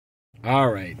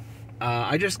All right.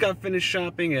 I just got finished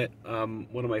shopping at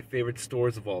one of my favorite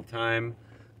stores of all time,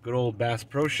 good old Bass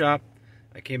Pro Shop.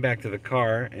 I came back to the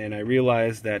car and I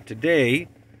realized that today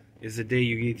is the day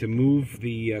you need to move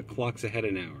the clocks ahead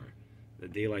an hour, the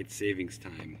daylight savings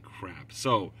time crap.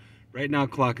 So right now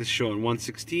clock is showing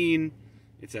 1:16.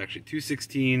 It's actually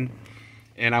 2:16,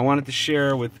 and I wanted to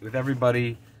share with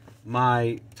everybody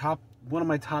one of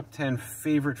my top 10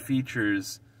 favorite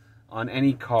features on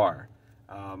any car.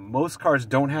 Most cars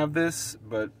don't have this,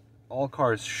 but all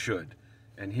cars should.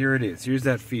 And here it is. Here's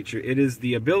that feature. It is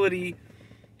the ability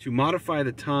to modify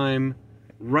the time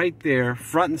right there,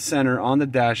 front and center on the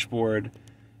dashboard.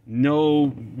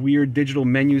 No weird digital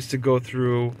menus to go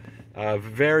through.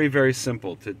 Very, very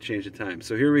simple to change the time.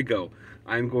 So here we go.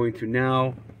 I'm going to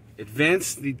now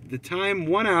advance the time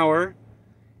 1 hour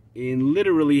in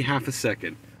literally half a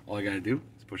second. All I gotta do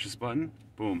is push this button.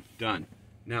 Boom, done.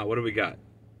 Now, what do we got?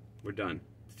 We're done.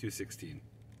 It's 2:16.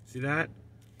 See that?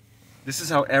 This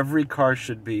is how every car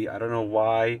should be. I don't know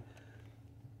why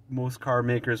most car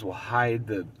makers will hide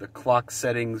the clock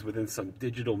settings within some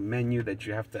digital menu that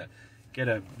you have to get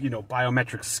a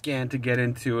biometric scan to get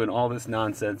into and all this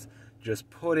nonsense. Just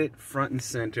put it front and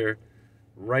center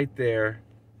right there.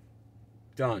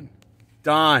 Done.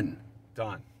 Done.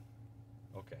 Done.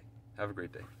 Okay. Have a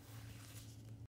great day.